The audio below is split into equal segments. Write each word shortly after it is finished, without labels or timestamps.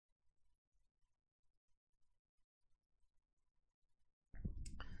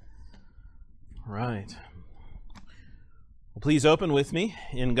Right. Well, please open with me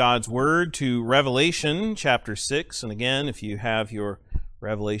in God's Word to Revelation chapter 6. And again, if you have your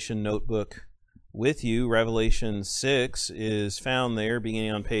Revelation notebook with you, Revelation 6 is found there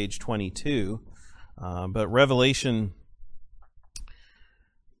beginning on page 22. But Revelation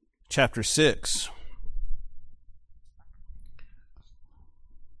chapter 6.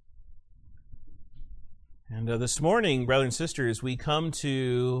 And this morning, brothers and sisters, we come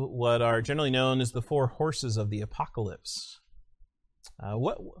to what are generally known as the four horses of the apocalypse.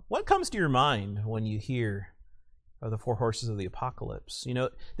 What comes to your mind when you hear of the four horses of the apocalypse? You know,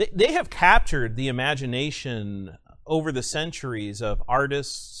 they have captured the imagination over the centuries of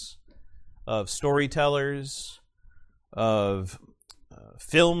artists, of storytellers, of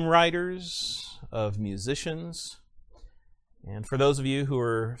film writers, of musicians. And for those of you who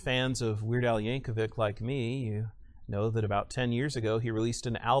are fans of Weird Al Yankovic like me, you know that about 10 years ago he released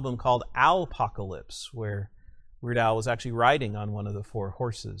an album called Alpocalypse, where Weird Al was actually riding on one of the four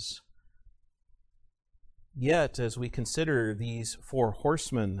horses. Yet, as we consider these four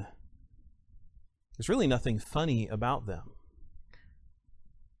horsemen, there's really nothing funny about them.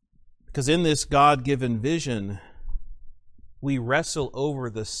 Because in this God-given vision, we wrestle over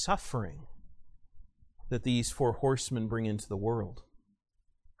the suffering that these four horsemen bring into the world.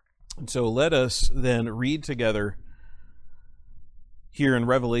 And so let us then read together here in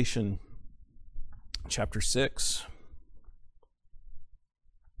Revelation chapter 6,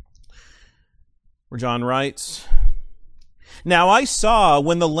 where John writes, "Now I saw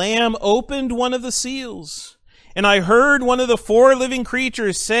when the Lamb opened one of the seals, and I heard one of the four living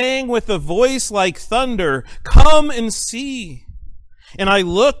creatures saying with a voice like thunder, 'Come and see.' And I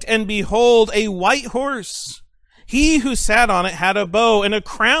looked, and behold, a white horse. He who sat on it had a bow, and a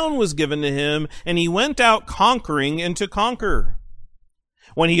crown was given to him, and he went out conquering and to conquer.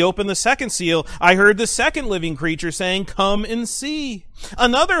 When he opened the second seal, I heard the second living creature saying, 'Come and see.'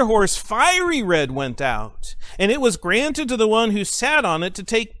 Another horse, fiery red, went out, and it was granted to the one who sat on it to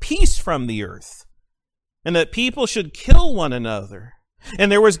take peace from the earth, and that people should kill one another. And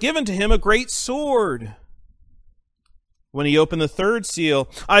there was given to him a great sword. When he opened the third seal,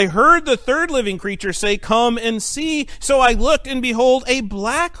 I heard the third living creature say, 'Come and see.' So I looked, and behold, a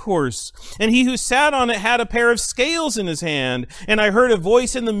black horse. And he who sat on it had a pair of scales in his hand. And I heard a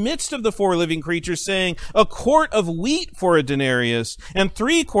voice in the midst of the four living creatures saying, 'A quart of wheat for a denarius, and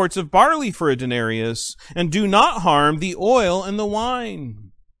 3 quarts of barley for a denarius, and do not harm the oil and the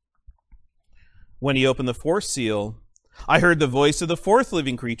wine.' When he opened the fourth seal, I heard the voice of the fourth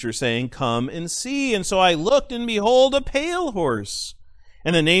living creature saying, 'Come and see.' And so I looked, and behold, a pale horse.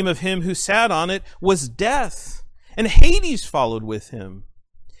 And the name of him who sat on it was Death, and Hades followed with him.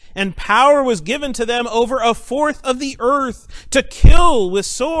 And power was given to them over a fourth of the earth, to kill with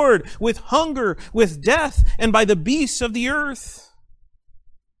sword, with hunger, with death, and by the beasts of the earth.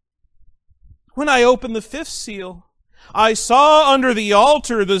 When I opened the fifth seal, I saw under the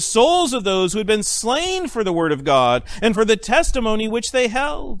altar the souls of those who had been slain for the word of God and for the testimony which they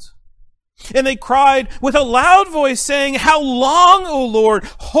held. And they cried with a loud voice, saying, 'How long, O Lord,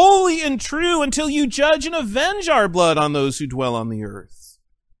 holy and true, until you judge and avenge our blood on those who dwell on the earth?'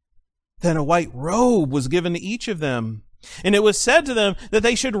 Then a white robe was given to each of them, and it was said to them that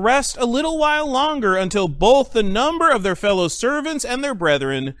they should rest a little while longer until both the number of their fellow servants and their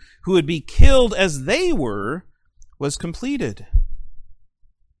brethren, who would be killed as they were, was completed.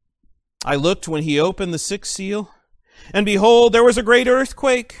 I looked when he opened the sixth seal, and behold, there was a great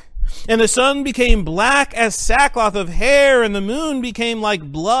earthquake, and the sun became black as sackcloth of hair, and the moon became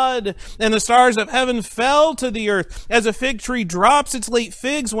like blood, and the stars of heaven fell to the earth, as a fig tree drops its late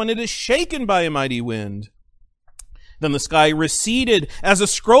figs when it is shaken by a mighty wind. Then the sky receded as a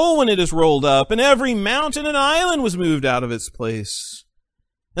scroll when it is rolled up, and every mountain and island was moved out of its place.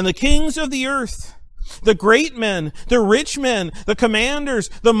 And the kings of the earth, the great men, the rich men, the commanders,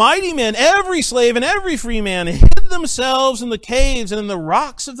 the mighty men, every slave and every free man hid themselves in the caves and in the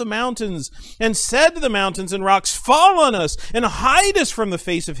rocks of the mountains, and said to the mountains and rocks, 'Fall on us and hide us from the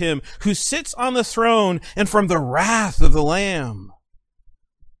face of him who sits on the throne and from the wrath of the Lamb.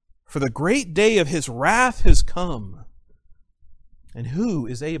 For the great day of his wrath has come, and who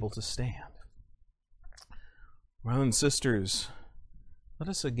is able to stand?'" Brothers and sisters, let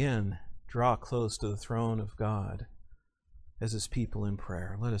us again draw close to the throne of God as his people in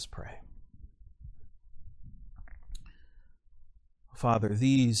prayer. Let us pray. Father,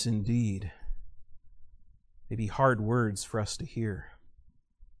 these indeed may be hard words for us to hear,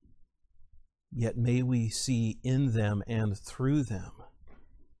 yet may we see in them and through them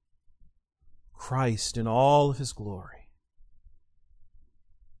Christ in all of his glory.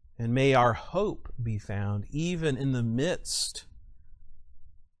 And may our hope be found even in the midst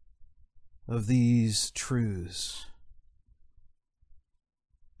of these truths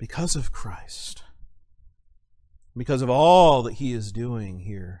because of Christ, because of all that He is doing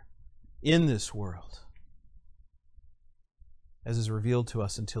here in this world, as is revealed to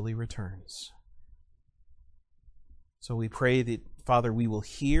us until He returns. So we pray that, Father, we will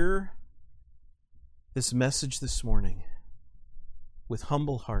hear this message this morning with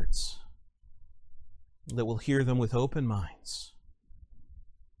humble hearts, that we'll hear them with open minds,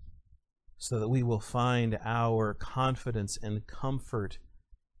 so that we will find our confidence and comfort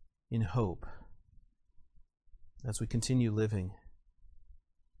in hope as we continue living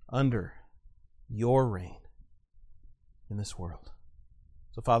under Your reign in this world.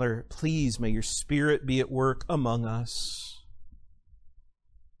 So, Father, please may Your Spirit be at work among us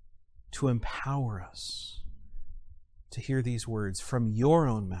to empower us to hear these words from Your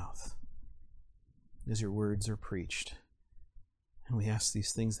own mouth as Your words are preached. And we ask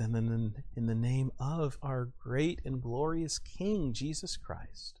these things then in the name of our great and glorious King, Jesus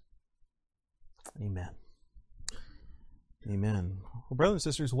Christ. Amen. Amen. Well, brothers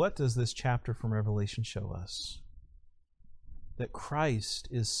and sisters, what does this chapter from Revelation show us? That Christ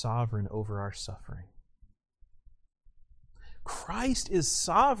is sovereign over our suffering. Christ is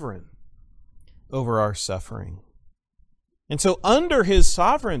sovereign over our suffering. And so under His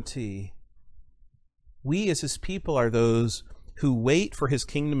sovereignty, we as His people are those who wait for His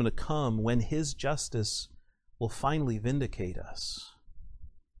kingdom to come when His justice will finally vindicate us.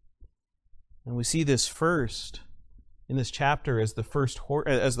 And we see this first in this chapter as the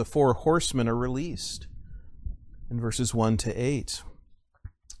four horsemen are released in verses 1 to 8.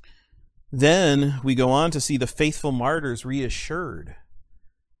 Then we go on to see the faithful martyrs reassured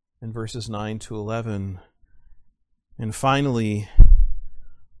in verses 9 to 11. And finally,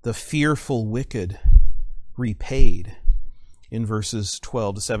 the fearful wicked repaid in verses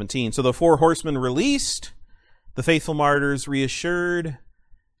 12 to 17. So the four horsemen released, the faithful martyrs reassured,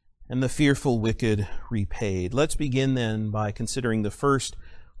 and the fearful wicked repaid. Let's begin then by considering the first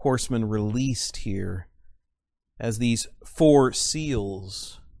horseman released here as these four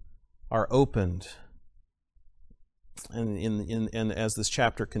seals are opened. And as this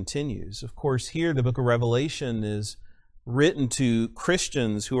chapter continues, of course, here the book of Revelation is written to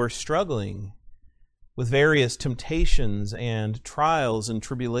Christians who are struggling with various temptations and trials and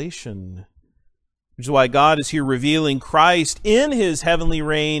tribulation, which is why God is here revealing Christ in His heavenly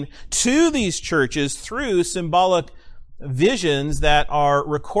reign to these churches through symbolic visions that are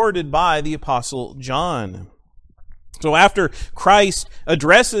recorded by the Apostle John. So after Christ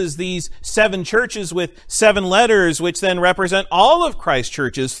addresses these 7 churches with 7 letters, which then represent all of Christ's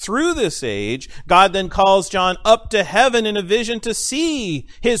churches through this age, God then calls John up to heaven in a vision to see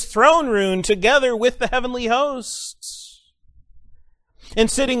His throne room together with the heavenly hosts.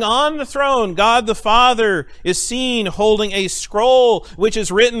 And sitting on the throne, God the Father is seen holding a scroll which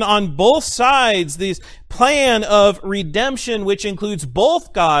is written on both sides, this plan of redemption, which includes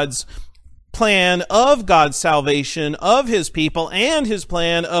both God's plan of God's salvation of His people and His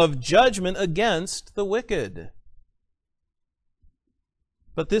plan of judgment against the wicked.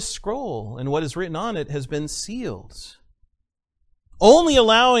 But this scroll and what is written on it has been sealed, only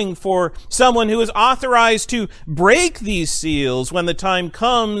allowing for someone who is authorized to break these seals when the time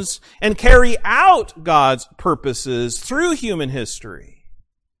comes and carry out God's purposes through human history.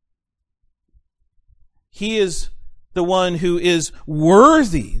 He is the one who is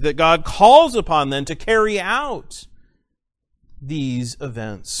worthy that God calls upon then to carry out these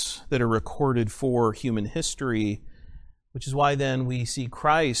events that are recorded for human history, which is why then we see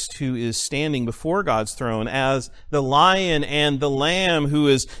Christ, who is standing before God's throne as the lion and the lamb who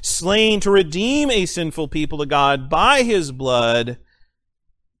is slain to redeem a sinful people to God by His blood,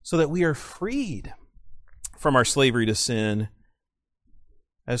 so that we are freed from our slavery to sin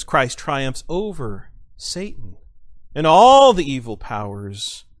as Christ triumphs over Satan and all the evil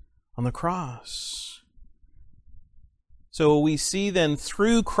powers on the cross. So we see then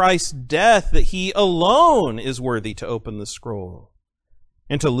through Christ's death that He alone is worthy to open the scroll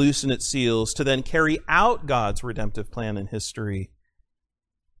and to loosen its seals, to then carry out God's redemptive plan in history.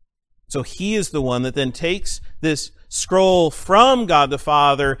 So He is the one that then takes this scroll from God the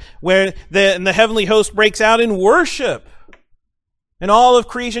Father, where the heavenly host breaks out in worship, and all of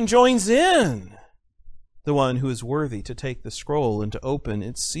creation joins in the one who is worthy to take the scroll and to open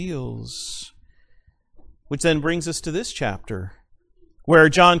its seals. Which then brings us to this chapter, where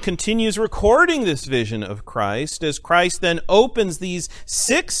John continues recording this vision of Christ, as Christ then opens these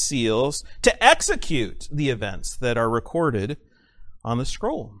 6 seals to execute the events that are recorded on the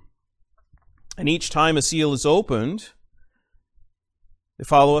scroll. And each time a seal is opened, they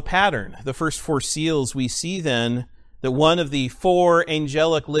follow a pattern. The first 4 seals, we see then that one of the 4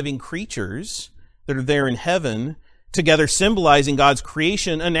 angelic living creatures that are there in heaven, together symbolizing God's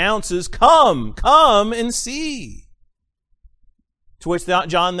creation, announces, "Come, come and see." To which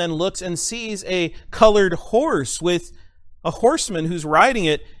John then looks and sees a colored horse with a horseman who's riding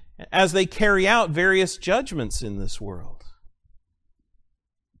it as they carry out various judgments in this world.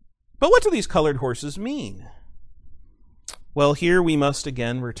 But what do these colored horses mean? Well, here we must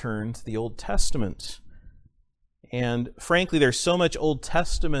again return to the Old Testament. And frankly, there's so much Old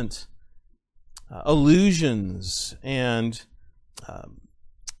Testament allusions and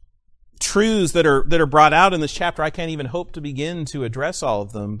truths that are brought out in this chapter, I can't even hope to begin to address all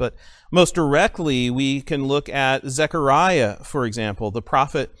of them. But most directly, we can look at Zechariah, for example, the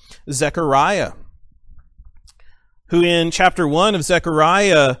prophet Zechariah, who in chapter 1 of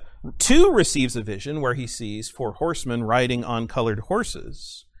Zechariah 2 receives a vision where he sees 4 horsemen riding on colored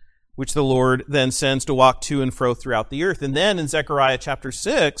horses, which the Lord then sends to walk to and fro throughout the earth. And then in Zechariah chapter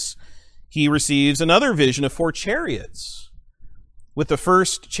 6, he receives another vision of 4 chariots, with the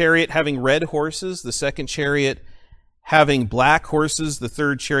first chariot having red horses, the second chariot having black horses, the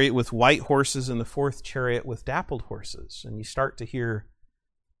third chariot with white horses, and the fourth chariot with dappled horses. And you start to hear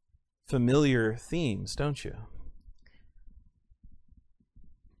familiar themes, don't you?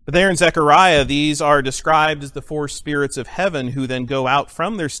 But there in Zechariah, these are described as the 4 spirits of heaven who then go out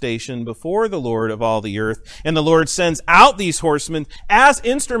from their station before the Lord of all the earth. And the Lord sends out these horsemen as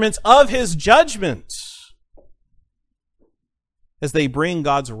instruments of his judgment as they bring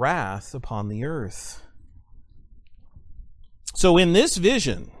God's wrath upon the earth. So in this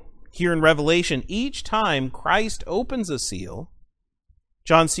vision, here in Revelation, each time Christ opens a seal,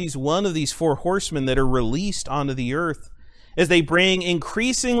 John sees one of these 4 horsemen that are released onto the earth as they bring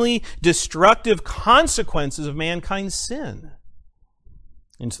increasingly destructive consequences of mankind's sin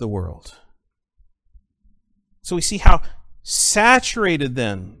into the world. So we see how saturated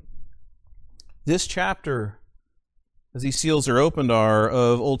then this chapter, as these seals are opened, are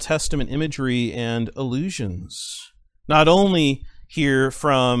of Old Testament imagery and allusions. Not only here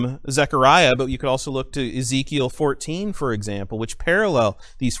from Zechariah, but you could also look to Ezekiel 14, for example, which parallel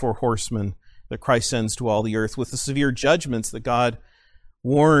these 4 horsemen that Christ sends to all the earth with the severe judgments that God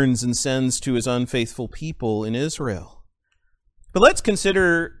warns and sends to his unfaithful people in Israel. But let's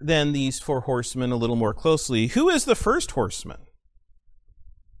consider then these 4 horsemen a little more closely. Who is the first horseman?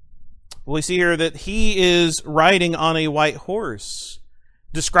 Well, we see here that he is riding on a white horse,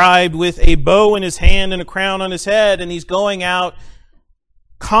 described with a bow in his hand and a crown on his head, and he's going out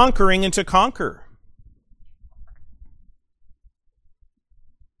conquering and to conquer.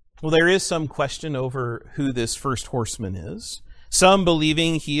 Well, there is some question over who this first horseman is, some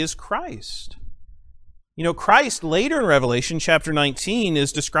believing he is Christ. You know, Christ later in Revelation chapter 19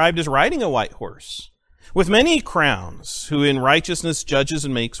 is described as riding a white horse with many crowns, who in righteousness judges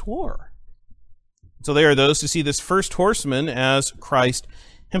and makes war. So there are those who see this first horseman as Christ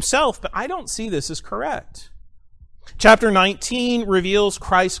himself, but I don't see this as correct. Chapter 19 reveals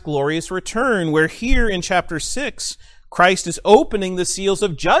Christ's glorious return, where here in chapter 6, Christ is opening the seals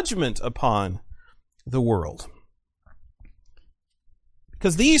of judgment upon the world.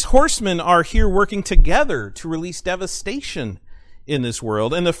 Because these horsemen are here working together to release devastation in this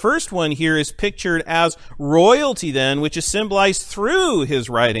world. And the first one here is pictured as royalty then, which is symbolized through his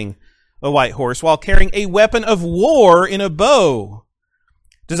riding a white horse while carrying a weapon of war in a bow,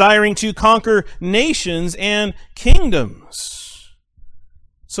 desiring to conquer nations and kingdoms.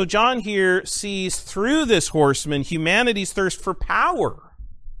 So John here sees through this horseman humanity's thirst for power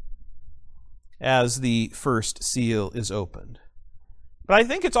as the first seal is opened. But I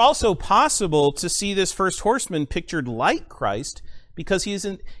think it's also possible to see this first horseman pictured like Christ because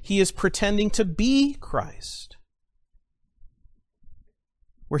he is pretending to be Christ,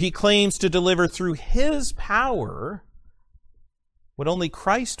 where he claims to deliver through his power what only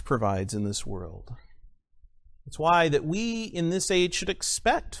Christ provides in this world. It's why that we in this age should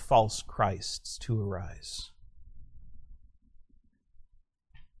expect false Christs to arise.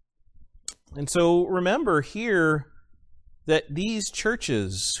 And so remember here that these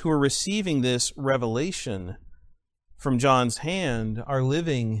churches who are receiving this revelation from John's hand are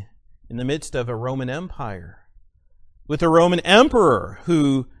living in the midst of a Roman Empire, with a Roman emperor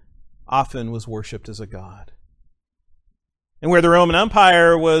who often was worshipped as a god. And where the Roman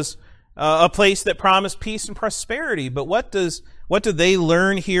Empire was a place that promised peace and prosperity. But what do they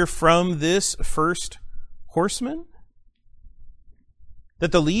learn here from this first horseman?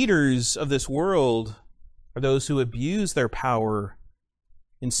 That the leaders of this world are those who abuse their power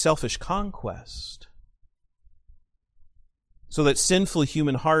in selfish conquest, so that sinful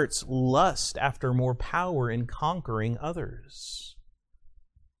human hearts lust after more power in conquering others.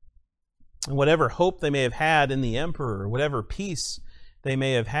 And whatever hope they may have had in the emperor, whatever peace they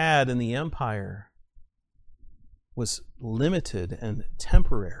may have had in the empire, was limited and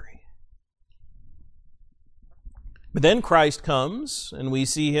temporary. But then Christ comes, and we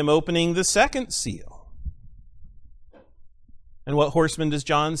see him opening the second seal. And what horseman does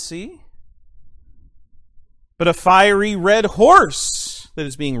John see? But a fiery red horse that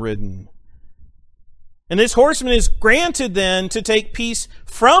is being ridden. And this horseman is granted then to take peace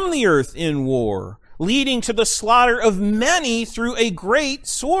from the earth in war, leading to the slaughter of many through a great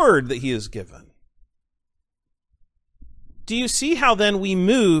sword that he is given. Do you see how then we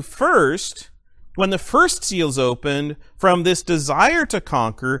move first, when the first seal's opened, from this desire to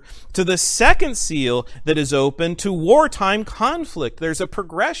conquer to the second seal that is opened to wartime conflict? There's a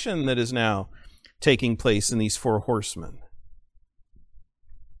progression that is now taking place in these four horsemen.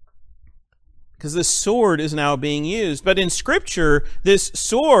 Because this sword is now being used. But in Scripture, this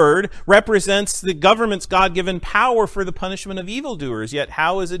sword represents the government's God-given power for the punishment of evildoers. Yet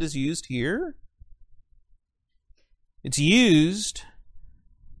how is it used here? It's used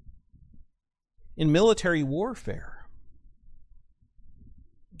in military warfare,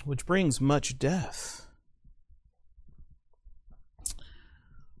 which brings much death.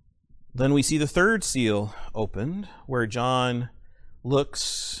 Then we see the third seal opened, where John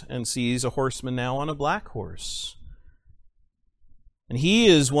looks and sees a horseman now on a black horse. And he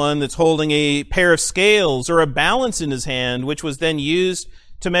is one that's holding a pair of scales or a balance in his hand, which was then used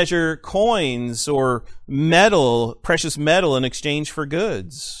to measure coins or metal, precious metal, in exchange for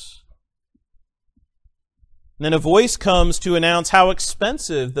goods. And then a voice comes to announce how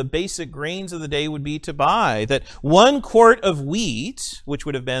expensive the basic grains of the day would be to buy. That 1 quart of wheat, which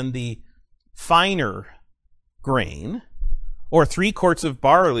would have been the finer grain, or 3 quarts of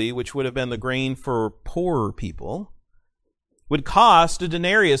barley, which would have been the grain for poorer people, would cost a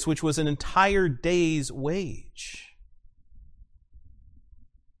denarius, which was an entire day's wage.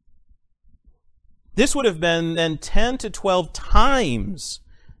 This would have been then 10 to 12 times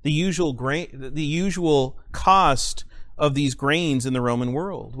the usual cost of these grains in the Roman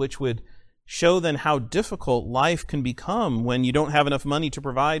world, which would show then how difficult life can become when you don't have enough money to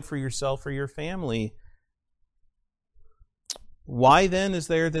provide for yourself or your family. Why then is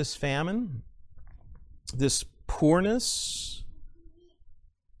there this famine, this poorness?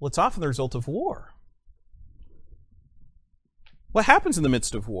 Well, it's often the result of war. What happens in the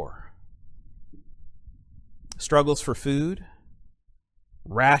midst of war? Struggles for food,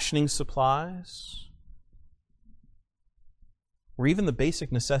 rationing supplies, or even the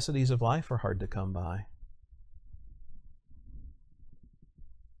basic necessities of life are hard to come by.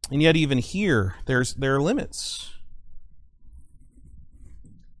 And yet even here, there are limits.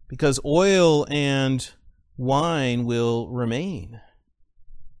 Because oil and wine will remain.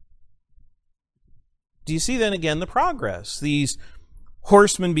 Do you see then again the progress? These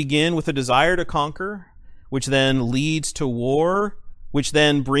horsemen begin with a desire to conquer, which then leads to war, which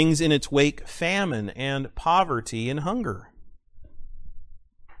then brings in its wake famine and poverty and hunger.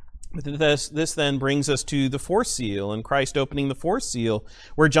 But this then brings us to the fourth seal, and Christ opening the fourth seal,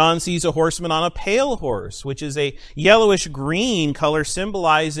 where John sees a horseman on a pale horse, which is a yellowish green color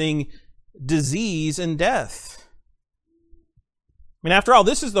symbolizing disease and death. I mean, after all,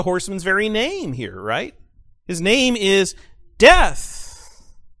 this is the horseman's very name here, right? His name is Death.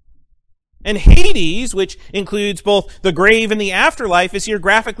 And Hades, which includes both the grave and the afterlife, is here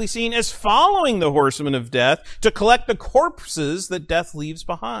graphically seen as following the horseman of death to collect the corpses that death leaves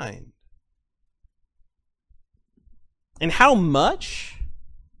behind. And how much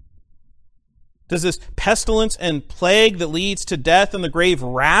does this pestilence and plague that leads to death and the grave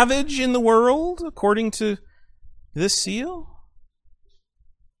ravage in the world, according to this seal?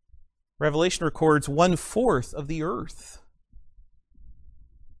 Revelation records 1/4 of the earth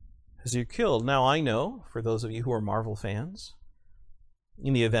as you're killed. Now I know, for those of you who are Marvel fans,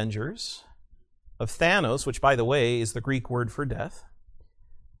 in the Avengers, of Thanos, which by the way is the Greek word for death.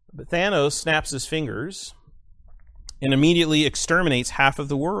 But Thanos snaps his fingers and immediately exterminates half of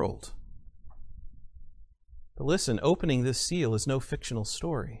the world. But listen, opening this seal is no fictional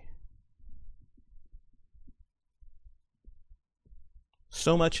story.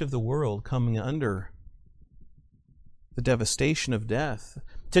 So much of the world coming under the devastation of death.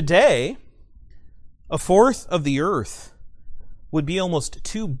 Today, 1/4 of the earth would be almost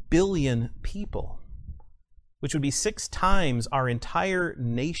 2 billion people, which would be 6 times our entire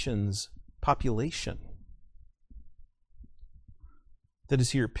nation's population. that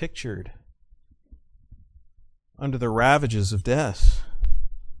is here pictured under the ravages of death.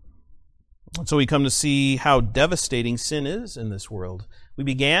 And so we come to see how devastating sin is in this world. We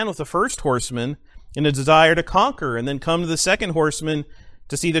began with the first horseman in a desire to conquer, and then come to the second horseman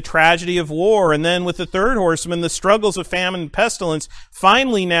to see the tragedy of war, and then with the third horseman, the struggles of famine and pestilence,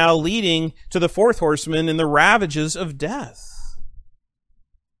 finally now leading to the fourth horseman in the ravages of death.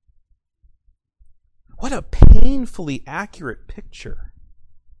 What a painfully accurate picture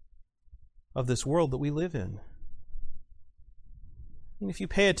of this world that we live in. And if you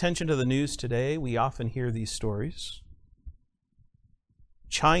pay attention to the news today, we often hear these stories.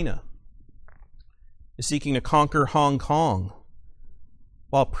 China is seeking to conquer Hong Kong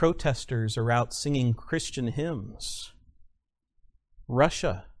while protesters are out singing Christian hymns.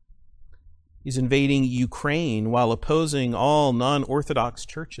 Russia is invading Ukraine while opposing all non-Orthodox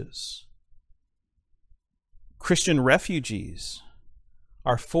churches. Christian refugees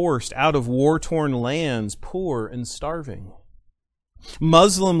are forced out of war-torn lands, poor and starving.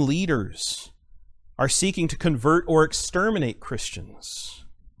 Muslim leaders are seeking to convert or exterminate Christians.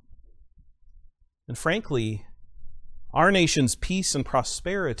 And frankly, our nation's peace and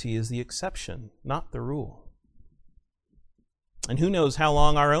prosperity is the exception, not the rule. And who knows how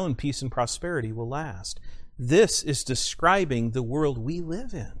long our own peace and prosperity will last. This is describing the world we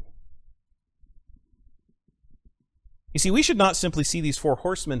live in. You see, we should not simply see these four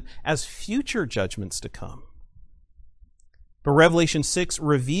horsemen as future judgments to come. But Revelation 6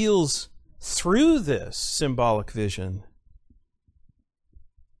 reveals through this symbolic vision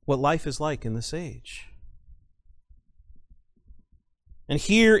what life is like in this age. And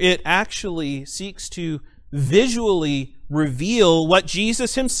here it actually seeks to visually reveal what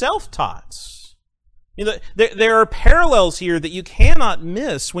Jesus himself taught. You know, there are parallels here that you cannot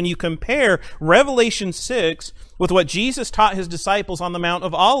miss when you compare Revelation 6 with what Jesus taught his disciples on the Mount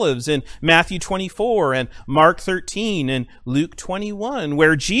of Olives in Matthew 24 and Mark 13 and Luke 21,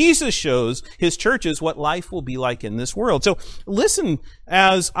 where Jesus shows his churches what life will be like in this world. So listen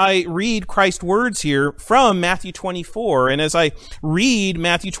as I read Christ's words here from Matthew 24. And as I read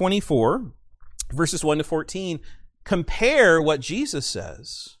Matthew 24, verses 1 to 14, compare what Jesus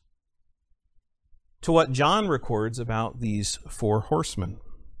says to what John records about these four horsemen.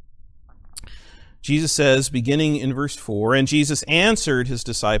 Jesus says, beginning in verse 4, "And Jesus answered his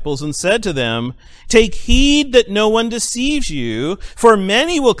disciples and said to them, 'Take heed that no one deceives you, for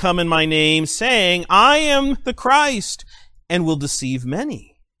many will come in my name, saying, I am the Christ, and will deceive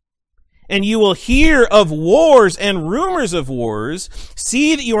many. And you will hear of wars and rumors of wars.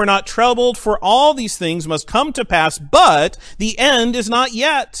 See that you are not troubled, for all these things must come to pass, but the end is not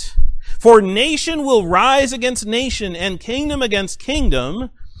yet. For nation will rise against nation, and kingdom against kingdom,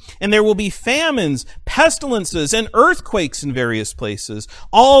 and there will be famines, pestilences, and earthquakes in various places.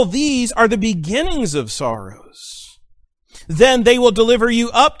 All these are the beginnings of sorrows. Then they will deliver you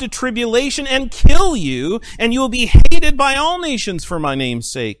up to tribulation and kill you, and you will be hated by all nations for my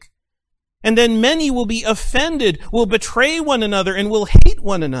name's sake. And then many will be offended, will betray one another, and will hate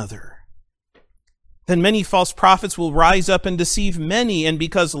one another. Then many false prophets will rise up and deceive many, and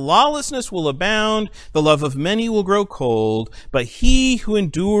because lawlessness will abound, the love of many will grow cold, but he who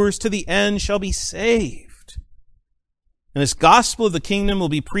endures to the end shall be saved. And this gospel of the kingdom will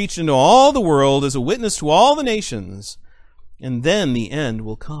be preached into all the world as a witness to all the nations, and then the end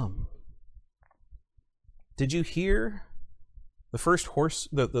will come.'" Did you hear the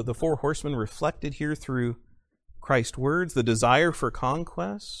four horsemen reflected here through Christ's words? The desire for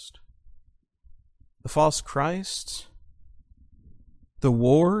conquest, the false Christ, the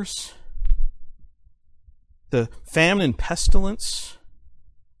wars, the famine and pestilence,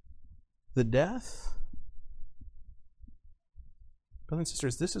 the death. Brothers and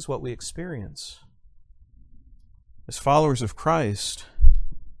sisters, this is what we experience as followers of Christ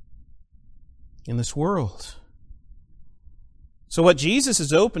in this world. So what Jesus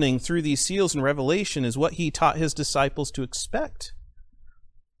is opening through these seals in Revelation is what he taught his disciples to expect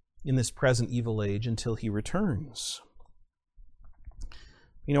in this present evil age until he returns.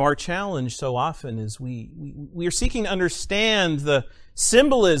 You know, our challenge so often is we are seeking to understand the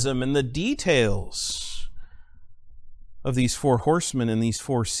symbolism and the details of these four horsemen and these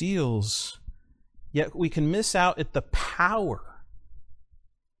four seals, yet we can miss out at the power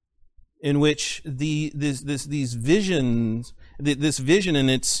in which this vision and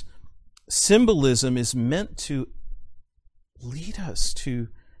its symbolism is meant to lead us to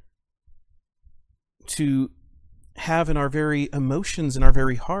have in our very emotions, in our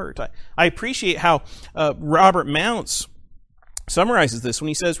very heart. I appreciate how Robert Mounce summarizes this when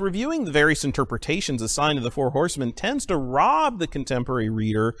he says, reviewing the various interpretations assigned to the four horsemen tends to rob the contemporary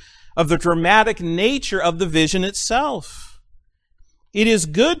reader of the dramatic nature of the vision itself. It is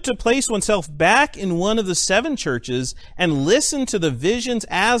good to place oneself back in one of the seven churches and listen to the visions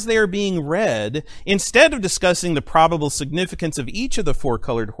as they are being read, instead of discussing the probable significance of each of the four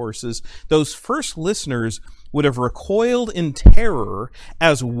colored horses. Those first listeners would have recoiled in terror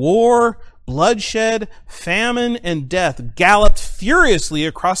as war, bloodshed, famine, and death galloped furiously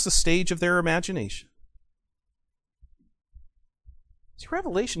across the stage of their imagination. See,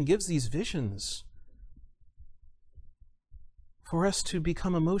 Revelation gives these visions for us to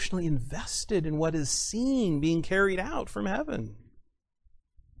become emotionally invested in what is seen being carried out from heaven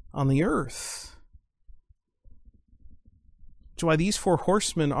on the earth. That's why these four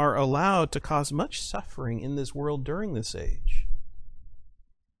horsemen are allowed to cause much suffering in this world during this age.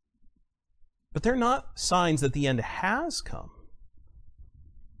 But they're not signs that the end has come.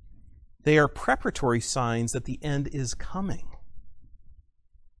 They are preparatory signs that the end is coming.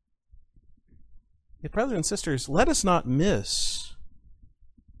 Yet, brothers and sisters, let us not miss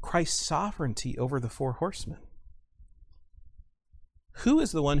Christ's sovereignty over the four horsemen. Who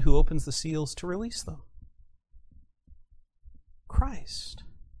is the one who opens the seals to release them? Christ.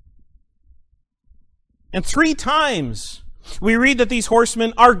 And 3 times we read that these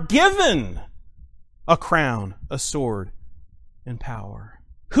horsemen are given a crown, a sword, and power.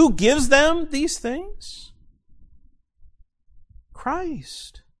 Who gives them these things?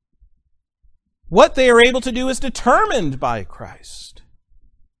 Christ. What they are able to do is determined by Christ.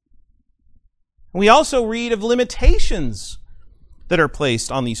 We also read of limitations that are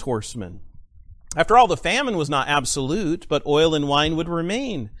placed on these horsemen. After all, the famine was not absolute, but oil and wine would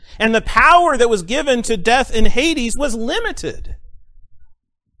remain. And the power that was given to death in Hades was limited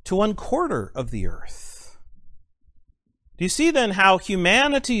to 1/4 of the earth. Do you see then how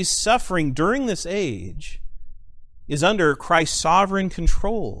humanity's suffering during this age is under Christ's sovereign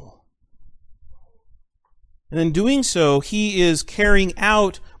control? And in doing so, he is carrying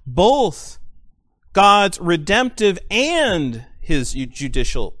out both God's redemptive and his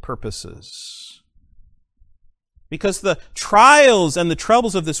judicial purposes. Because the trials and the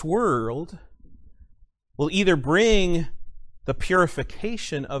troubles of this world will either bring the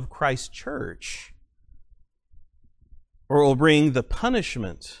purification of Christ's church, or it will bring the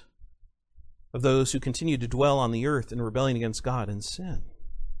punishment of those who continue to dwell on the earth in rebellion against God and sin.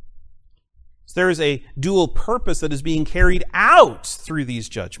 So there is a dual purpose that is being carried out through these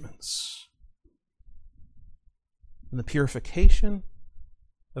judgments. In the purification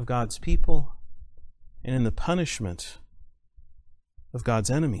of God's people and in the punishment of God's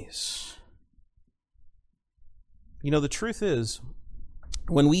enemies. You know, the truth is,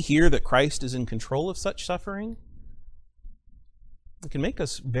 when we hear that Christ is in control of such suffering, it can make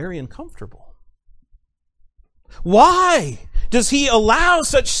us very uncomfortable. Why does he allow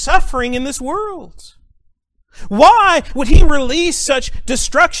such suffering in this world? Why would he release such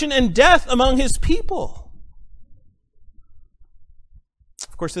destruction and death among his people?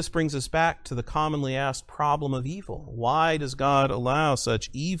 Of course, this brings us back to the commonly asked problem of evil. Why does God allow such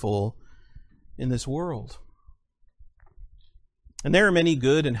evil in this world? And there are many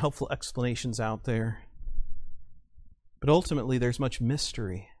good and helpful explanations out there. But ultimately, there's much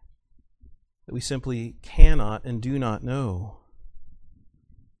mystery that we simply cannot and do not know.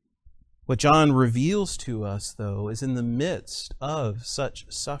 What John reveals to us, though, is in the midst of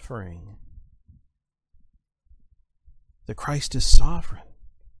such suffering, that Christ is sovereign.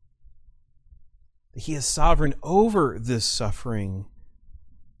 That he is sovereign over this suffering,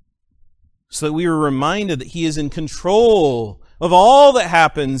 so that we are reminded that he is in control of all that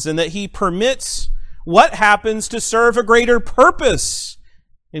happens, and that he permits what happens to serve a greater purpose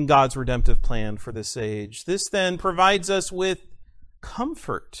in God's redemptive plan for this age. This then provides us with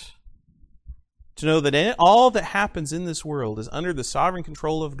comfort to know that all that happens in this world is under the sovereign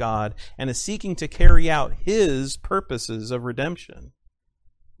control of God and is seeking to carry out his purposes of redemption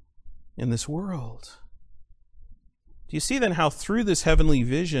in this world. Do you see then how through this heavenly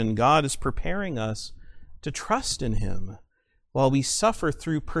vision God is preparing us to trust in him while we suffer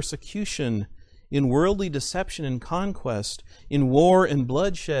through persecution, in worldly deception and conquest, in war and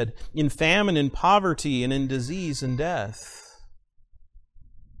bloodshed, in famine and poverty, and in disease and death?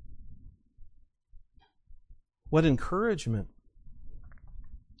 What encouragement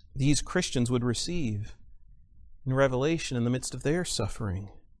these Christians would receive in Revelation in the midst of their suffering.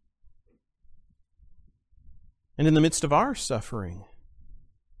 And in the midst of our suffering,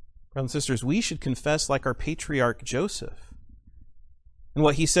 brothers and sisters, we should confess like our patriarch Joseph, and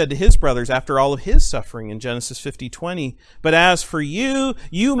what he said to his brothers after all of his suffering in Genesis 50:20. But as for you,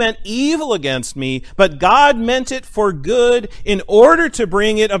 you meant evil against me, but God meant it for good in order to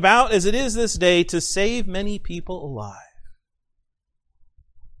bring it about as it is this day to save many people alive.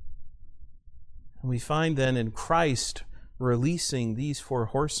 And we find then in Christ releasing these four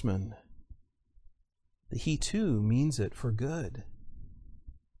horsemen that he too means it for good,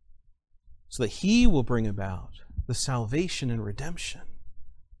 so that he will bring about the salvation and redemption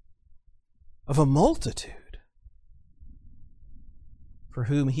of a multitude for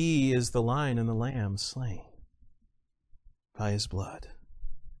whom he is the lion and the lamb slain by his blood.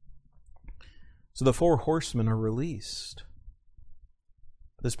 So the four horsemen are released.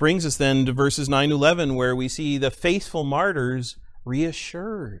 This brings us then to verses 9 to 11, where we see the faithful martyrs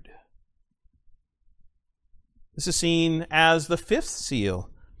reassured. This is seen as the fifth seal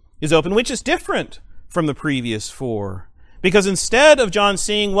is open, which is different from the previous four. Because instead of John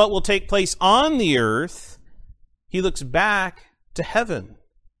seeing what will take place on the earth, he looks back to heaven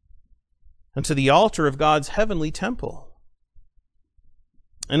and to the altar of God's heavenly temple.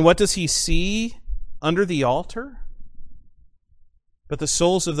 And what does he see under the altar? But the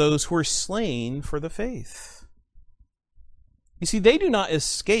souls of those who were slain for the faith. You see, they do not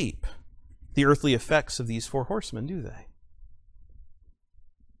escape the earthly effects of these four horsemen, do they?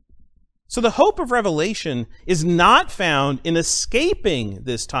 So the hope of Revelation is not found in escaping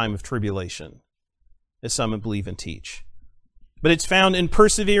this time of tribulation, as some believe and teach. But it's found in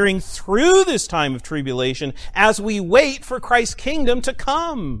persevering through this time of tribulation as we wait for Christ's kingdom to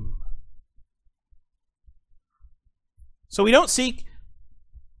come. So we don't seek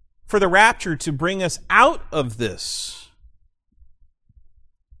for the rapture to bring us out of this,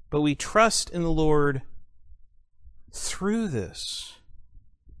 but we trust in the Lord through this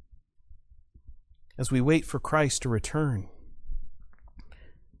as we wait for Christ to return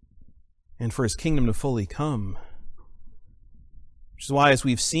and for his kingdom to fully come. Which is why, as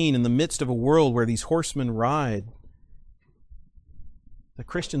we've seen, in the midst of a world where these horsemen ride, the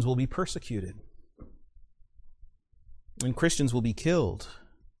Christians will be persecuted and Christians will be killed.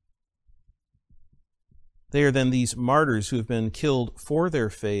 They are then these martyrs who have been killed for their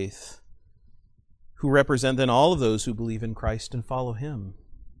faith, who represent then all of those who believe in Christ and follow him.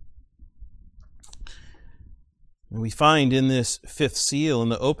 And we find in this fifth seal, in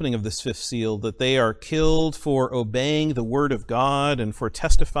the opening of this fifth seal, that they are killed for obeying the word of God and for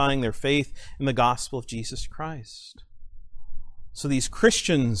testifying their faith in the gospel of Jesus Christ. So these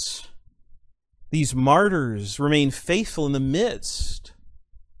Christians, these martyrs, remain faithful in the midst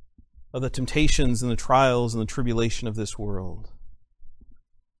of the temptations and the trials and the tribulation of this world.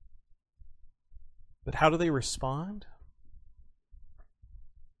 But how do they respond?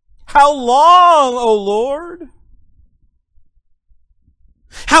 How long, O Lord?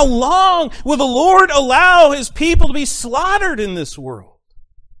 How long will the Lord allow his people to be slaughtered in this world?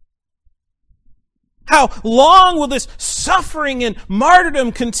 How long will this suffering and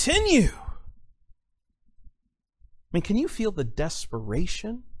martyrdom continue? I mean, can you feel the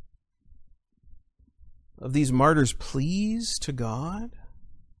desperation of these martyrs' pleas to God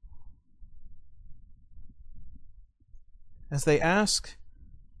as they ask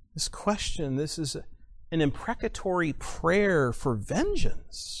this question? This is an imprecatory prayer for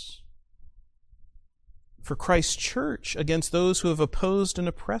vengeance for Christ's church against those who have opposed and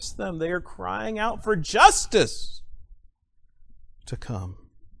oppressed them. They are crying out for justice to come.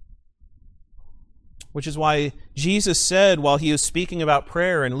 Which is why Jesus said, while he was speaking about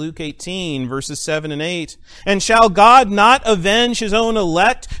prayer in Luke 18, verses 7 and 8, "And shall God not avenge his own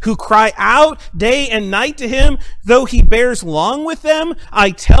elect who cry out day and night to him, though he bears long with them?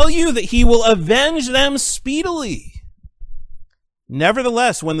 I tell you that he will avenge them speedily.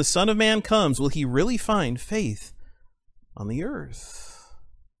 Nevertheless, when the Son of Man comes, will he really find faith on the earth?"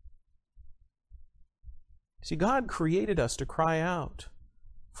 See, God created us to cry out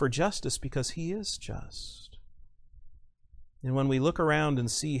for justice because he is just. And when we look around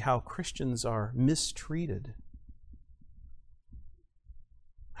and see how Christians are mistreated,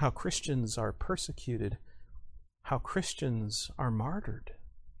 how Christians are persecuted, how Christians are martyred,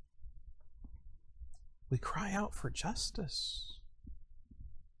 we cry out for justice,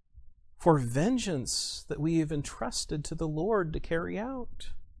 for vengeance that we have entrusted to the Lord to carry out.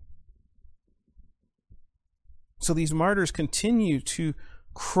 So these martyrs continue to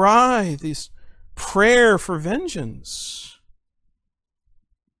cry this prayer for vengeance.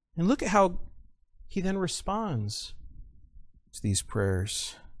 And look at how he then responds to these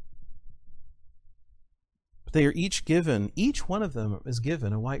prayers. But they are each one of them is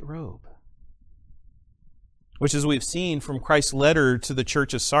given a white robe. which, as we've seen from Christ's letter to the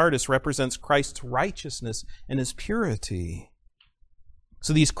church of Sardis, represents Christ's righteousness and his purity.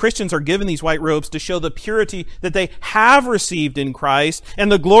 So these Christians are given these white robes to show the purity that they have received in Christ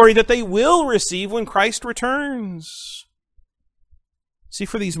and the glory that they will receive when Christ returns. See,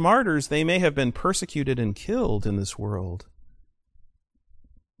 for these martyrs, they may have been persecuted and killed in this world,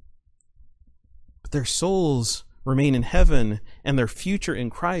 but their souls remain in heaven and their future in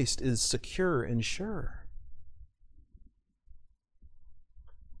Christ is secure and sure.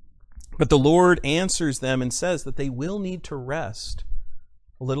 But the Lord answers them and says that they will need to rest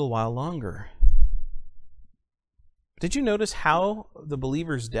a little while longer. Did you notice how the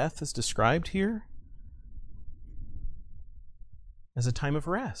believer's death is described here? As a time of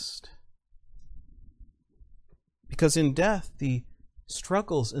rest. Because in death, the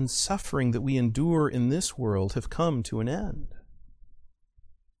struggles and suffering that we endure in this world have come to an end.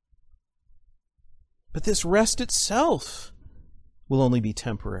 But this rest itself will only be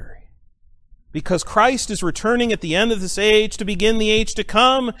temporary. Because Christ is returning at the end of this age to begin the age to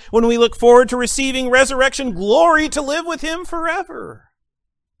come, when we look forward to receiving resurrection glory to live with him forever.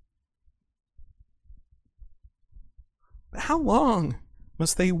 But how long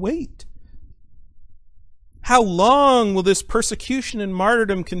must they wait? How long will this persecution and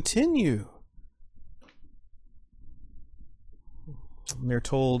martyrdom continue? And they're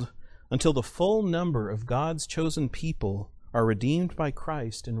told, until the full number of God's chosen people are redeemed by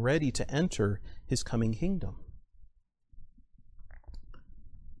Christ and ready to enter his coming kingdom.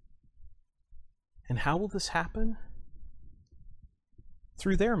 And how will this happen?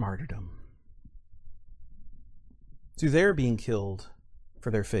 Through their martyrdom. Through their being killed for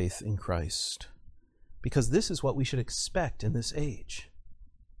their faith in Christ. Because this is what we should expect in this age.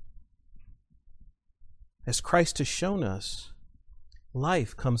 As Christ has shown us,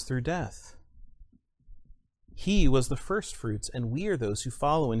 life comes through death. He was the first fruits, and we are those who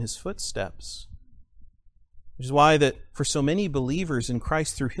follow in his footsteps. Which is why that for so many believers in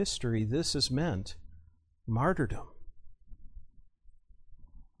Christ through history, this has meant martyrdom.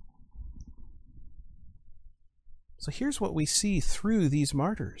 So here's what we see through these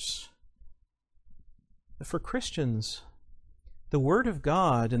martyrs. That for Christians, the Word of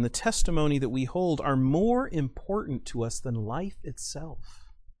God and the testimony that we hold are more important to us than life itself.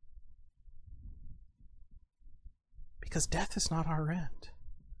 Because death is not our end.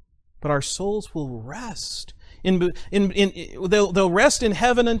 But our souls will rest. They'll rest in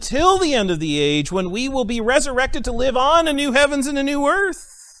heaven until the end of the age, when we will be resurrected to live on a new heavens and a new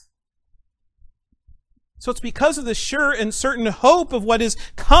earth. So it's because of the sure and certain hope of what is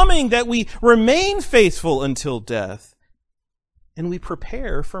coming that we remain faithful until death. And we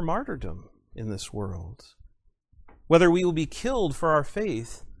prepare for martyrdom in this world, whether we will be killed for our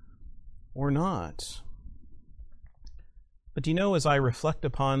faith or not. But do you know, as I reflect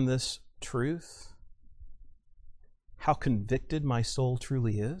upon this truth, how convicted my soul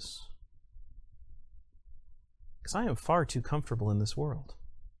truly is? Because I am far too comfortable in this world.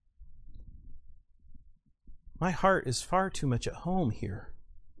 My heart is far too much at home here.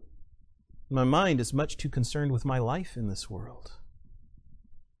 My mind is much too concerned with my life in this world.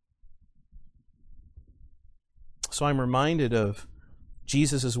 So I'm reminded of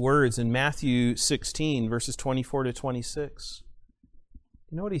Jesus' words in Matthew 16, verses 24 to 26.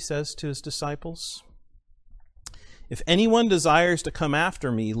 You know what he says to his disciples? If anyone desires to come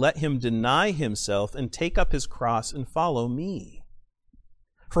after me, let him deny himself and take up his cross and follow me.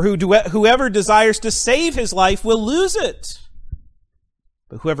 For whoever desires to save his life will lose it.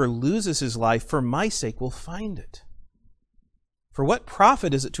 But whoever loses his life for my sake will find it. For what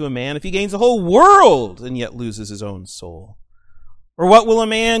profit is it to a man if he gains the whole world and yet loses his own soul? Or what will a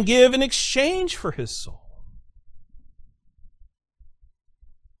man give in exchange for his soul?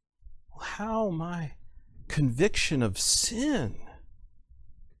 How my conviction of sin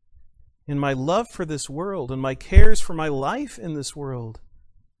and my love for this world and my cares for my life in this world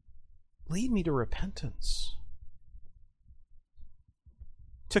lead me to repentance,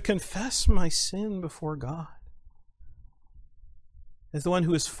 to confess my sin before God as the one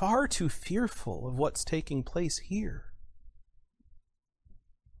who is far too fearful of what's taking place here,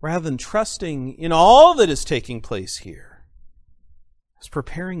 rather than trusting in all that is taking place here, is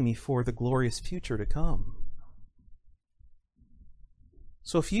preparing me for the glorious future to come.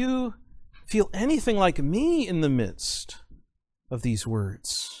 So if you feel anything like me in the midst of these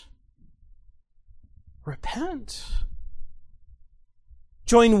words, repent.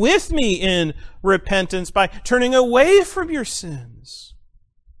 Join with me in repentance by turning away from your sins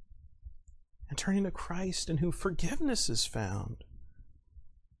and turning to Christ, in whom forgiveness is found.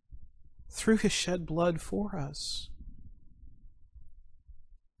 through his shed blood for us.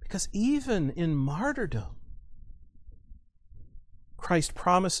 Because even in martyrdom, Christ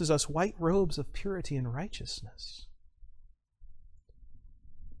promises us white robes of purity and righteousness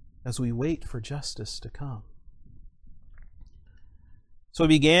as we wait for justice to come. So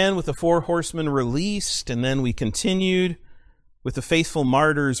we began with the 4 horsemen released, and then we continued with the faithful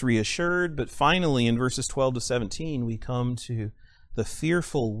martyrs reassured, but finally in verses 12 to 17 we come to the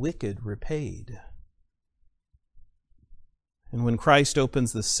fearful wicked repaid. And when Christ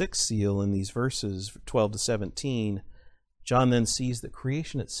opens the 6th seal in these verses 12 to 17, John then sees that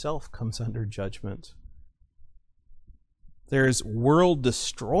creation itself comes under judgment. There's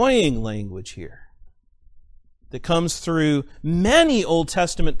world-destroying language here that comes through many Old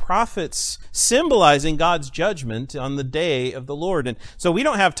Testament prophets symbolizing God's judgment on the day of the Lord. And so we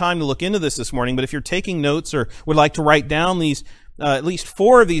don't have time to look into this morning, but if you're taking notes or would like to write down these, at least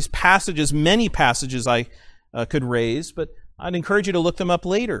 4 of these passages, many passages I could raise, but I'd encourage you to look them up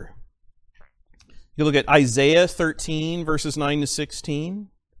later. You look at Isaiah 13, verses 9 to 16,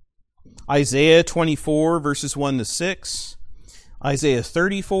 Isaiah 24, verses 1 to 6, Isaiah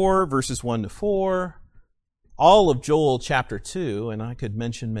 34, verses 1 to 4, all of Joel chapter 2, and I could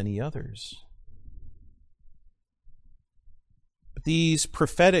mention many others. But these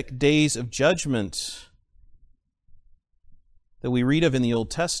prophetic days of judgment that we read of in the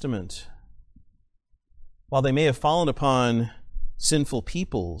Old Testament, while they may have fallen upon sinful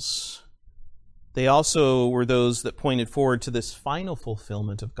peoples, they also were those that pointed forward to this final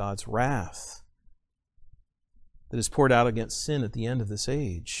fulfillment of God's wrath that is poured out against sin at the end of this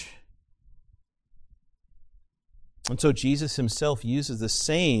age. And so Jesus himself uses the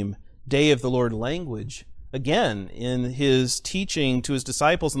same day of the Lord language again in his teaching to his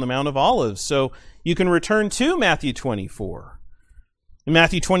disciples on the Mount of Olives. So you can return to Matthew 24. In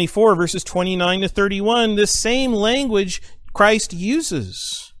Matthew 24, verses 29 to 31, this same language Christ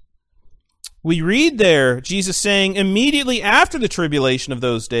uses. We read there, Jesus saying, immediately after the tribulation of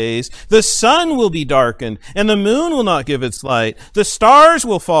those days, the sun will be darkened, and the moon will not give its light. The stars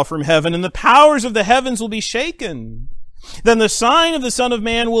will fall from heaven, and the powers of the heavens will be shaken. Then the sign of the Son of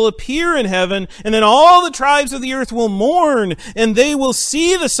Man will appear in heaven, and then all the tribes of the earth will mourn, and they will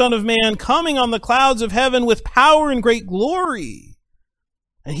see the Son of Man coming on the clouds of heaven with power and great glory.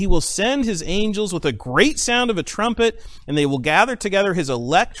 And he will send his angels with a great sound of a trumpet, and they will gather together his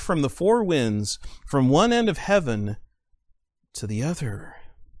elect from the 4 winds, from one end of heaven to the other.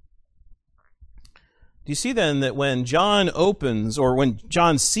 Do you see then that when John opens, or when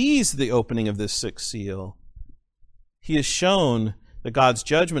John sees the opening of this 6th seal, he is shown that God's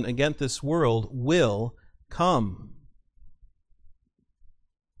judgment against this world will come.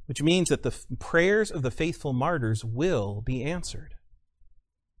 Which means that the prayers of the faithful martyrs will be answered.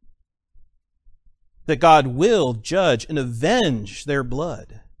 That God will judge and avenge their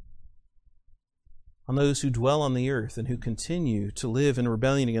blood on those who dwell on the earth and who continue to live in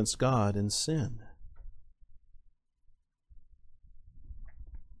rebellion against God and sin.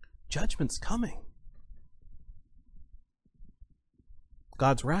 Judgment's coming.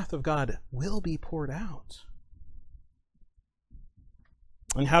 God's wrath of God will be poured out.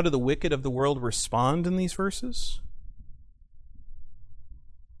 And how do the wicked of the world respond in these verses?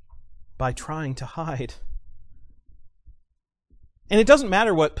 By trying to hide. And it doesn't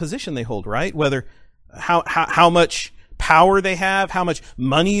matter what position they hold, right? Whether how much power they have, how much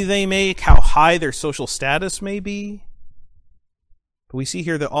money they make, how high their social status may be. But we see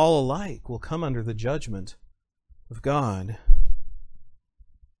here that all alike will come under the judgment of God.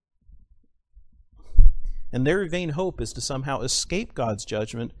 And their vain hope is to somehow escape God's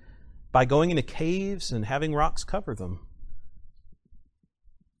judgment by going into caves and having rocks cover them.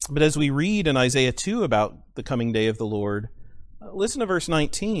 But as we read in Isaiah 2 about the coming day of the Lord, listen to verse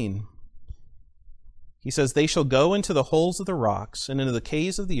 19. He says, they shall go into the holes of the rocks and into the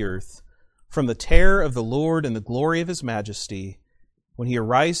caves of the earth from the terror of the Lord and the glory of his majesty when he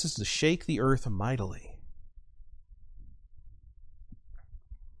arises to shake the earth mightily.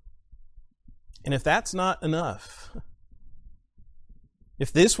 And if that's not enough,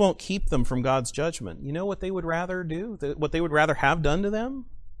 if this won't keep them from God's judgment, you know what they would rather do? What they would rather have done to them?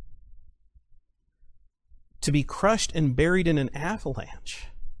 To be crushed and buried in an avalanche,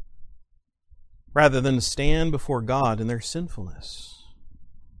 rather than to stand before God in their sinfulness.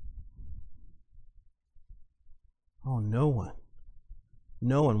 Oh, no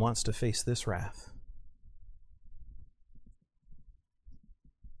one wants to face this wrath.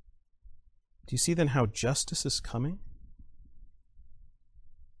 Do you see then how justice is coming?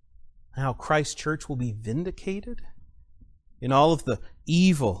 How Christ's church will be vindicated in all of the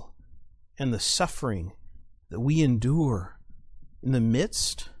evil and the suffering that we endure in the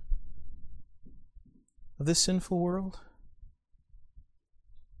midst of this sinful world?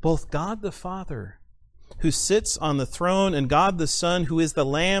 Both God the Father, who sits on the throne, and God the Son, who is the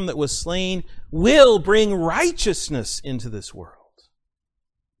Lamb that was slain, will bring righteousness into this world.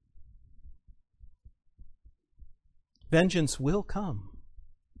 Vengeance will come,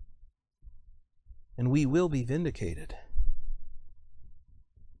 and we will be vindicated.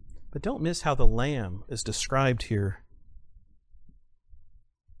 But don't miss how the Lamb is described here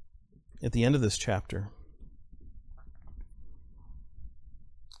at the end of this chapter.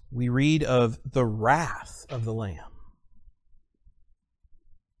 We read of the wrath of the Lamb.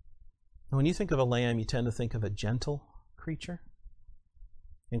 Now, when you think of a lamb, you tend to think of a gentle creature.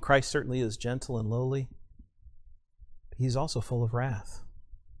 And Christ certainly is gentle and lowly. But He's also full of wrath.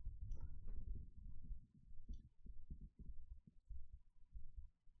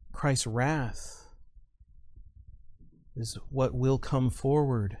 Christ's wrath is what will come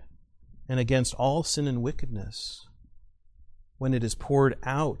forward and against all sin and wickedness when it is poured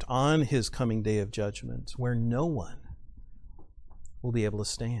out on His coming day of judgment, where no one will be able to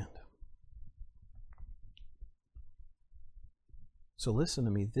stand. So listen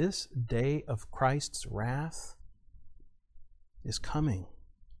to me. This day of Christ's wrath is coming.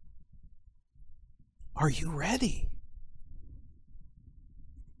 Are you ready?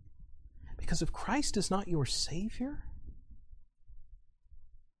 Because if Christ is not your Savior,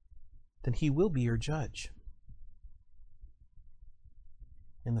 then He will be your judge.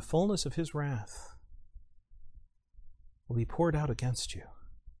 And the fullness of His wrath will be poured out against you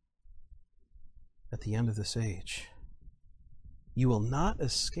at the end of this age. You will not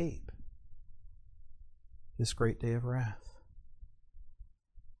escape this great day of wrath.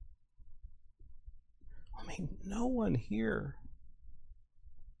 I mean, no one here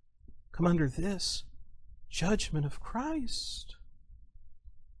come under this judgment of Christ.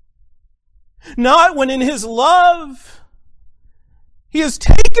 Not when in His love He has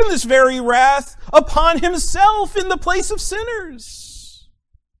taken this very wrath upon Himself in the place of sinners.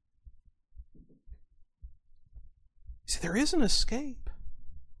 See, there is an escape.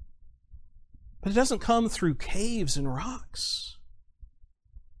 But it doesn't come through caves and rocks.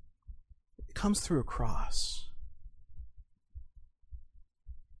 It comes through a cross.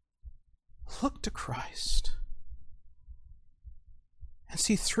 Look to Christ and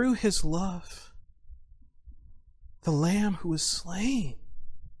see through His love the Lamb who was slain,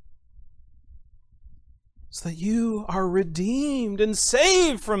 so that you are redeemed and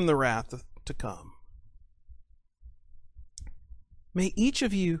saved from the wrath to come. May each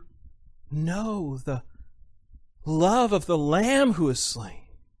of you know the love of the Lamb who is slain,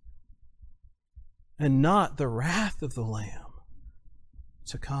 and not the wrath of the Lamb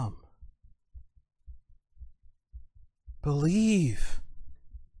to come. Believe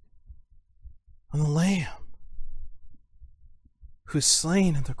on the Lamb who is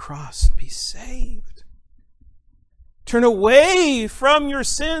slain on the cross and be saved. Turn away from your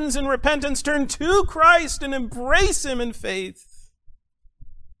sins in repentance. Turn to Christ and embrace Him in faith.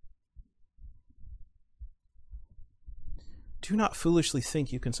 Do not foolishly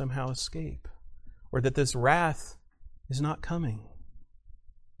think you can somehow escape, or that this wrath is not coming.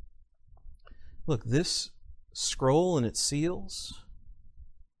 Look, this scroll and its seals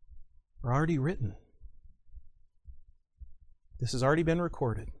are already written. This has already been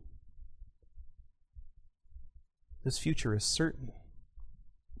recorded. This future is certain.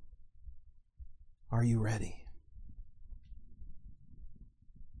 Are you ready?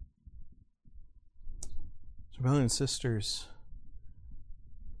 So, brothers and sisters,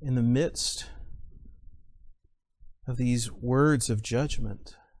 in the midst of these words of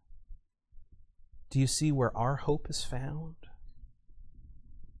judgment, do you see where our hope is found?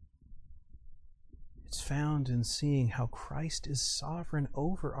 It's found in seeing how Christ is sovereign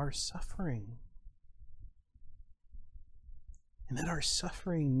over our suffering. And that our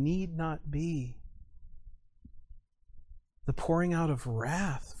suffering need not be the pouring out of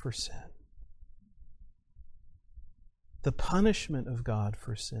wrath for sin, the punishment of God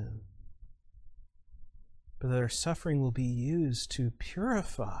for sin, but that our suffering will be used to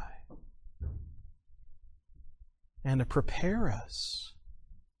purify and to prepare us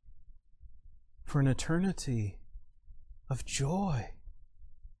for an eternity of joy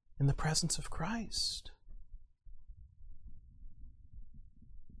in the presence of Christ.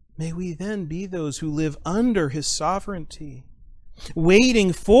 May we then be those who live under His sovereignty,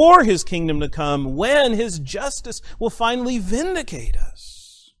 waiting for His kingdom to come when His justice will finally vindicate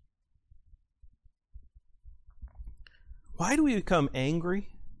us. Why do we become angry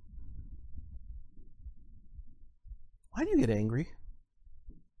Why do you get angry?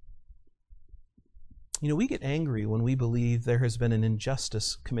 You know, we get angry when we believe there has been an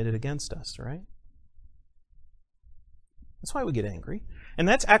injustice committed against us, right? That's why we get angry. And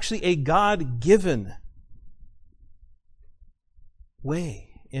that's actually a God-given way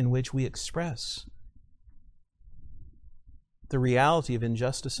in which we express the reality of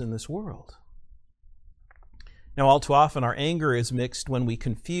injustice in this world. Now, all too often, our anger is mixed when we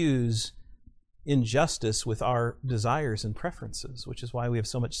confuse injustice with our desires and preferences, which is why we have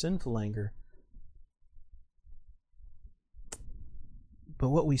so much sinful anger. But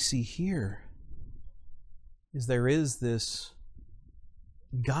what we see here is there is this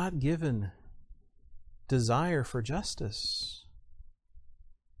God-given desire for justice.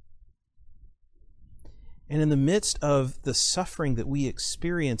 And in the midst of the suffering that we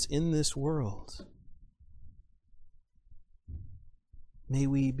experience in this world, may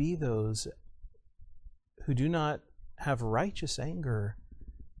we be those who do not have righteous anger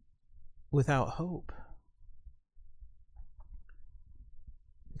without hope.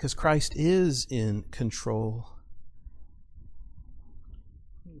 Because Christ is in control.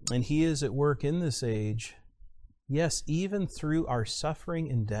 And He is at work in this age, yes, even through our suffering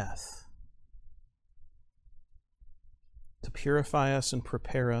and death, to purify us and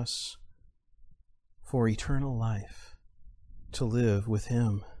prepare us for eternal life, to live with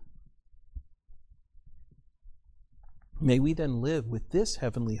Him. May we then live with this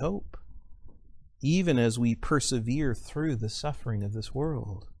heavenly hope, even as we persevere through the suffering of this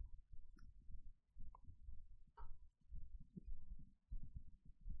world.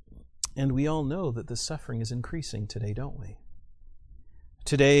 And we all know that the suffering is increasing today, don't we?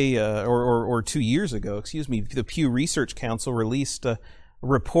 Today, or 2 years ago, the Pew Research Council released a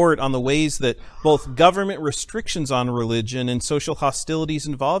report on the ways that both government restrictions on religion and social hostilities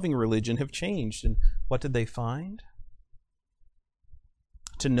involving religion have changed. And what did they find?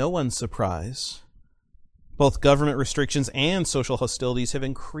 To no one's surprise, both government restrictions and social hostilities have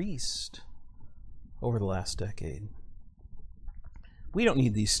increased over the last decade. We don't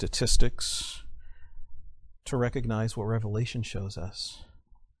need these statistics to recognize what Revelation shows us.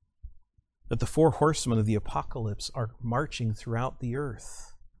 That the 4 horsemen of the apocalypse are marching throughout the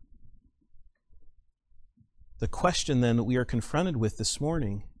earth. The question then that we are confronted with this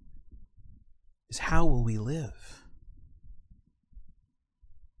morning is, how will we live?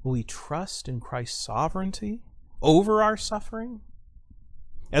 Will we trust in Christ's sovereignty over our suffering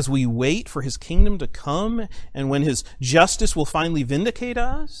as we wait for His kingdom to come and when His justice will finally vindicate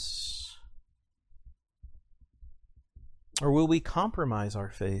us? Or will we compromise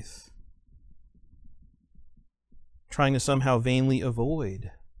our faith, trying to somehow vainly avoid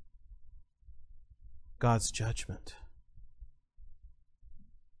God's judgment?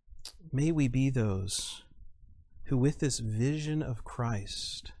 May we be those who, with this vision of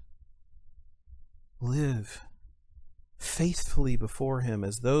Christ, live faithfully before Him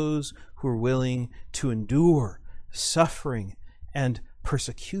as those who are willing to endure suffering and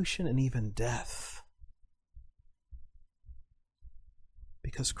persecution and even death.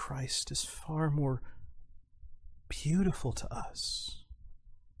 Because Christ is far more beautiful to us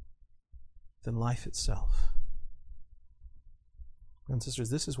than life itself. Brothers and sisters,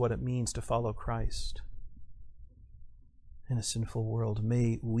 this is what it means to follow Christ in a sinful world.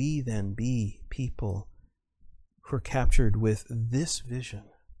 May we then be people who are captured with this vision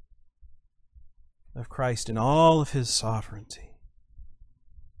of Christ in all of His sovereignty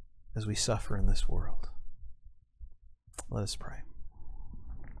as we suffer in this world. Let us pray.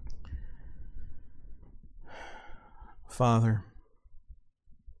 Father,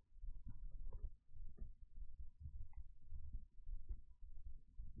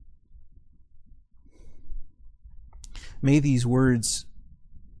 may these words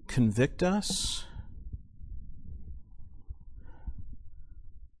convict us,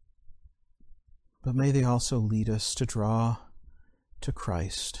 but may they also lead us to draw to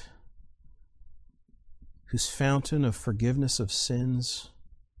Christ, whose fountain of forgiveness of sins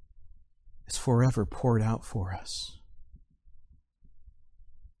is forever poured out for us.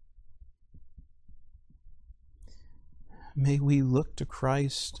 May we look to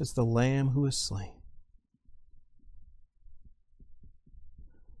Christ as the Lamb who is slain,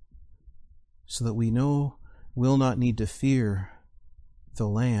 so that we will not need to fear the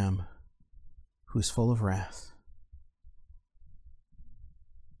Lamb who is full of wrath.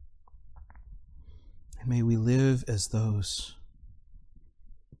 And may we live as those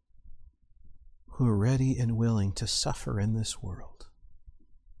who are ready and willing to suffer in this world,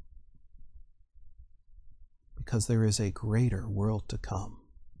 because there is a greater world to come,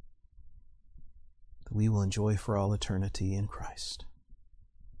 that we will enjoy for all eternity in Christ.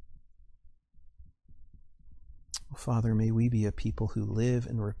 Father, may we be a people who live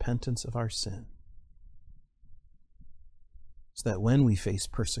in repentance of our sin, so that when we face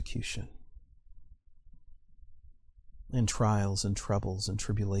persecution and trials and troubles and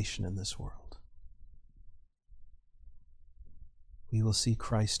tribulation in this world, we will see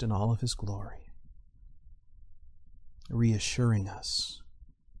Christ in all of his glory, reassuring us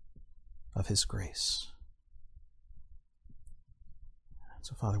of his grace.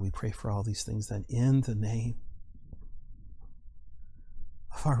 So, Father, we pray for all these things then in the name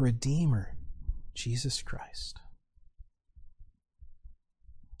of our Redeemer, Jesus Christ.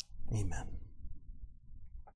 Amen.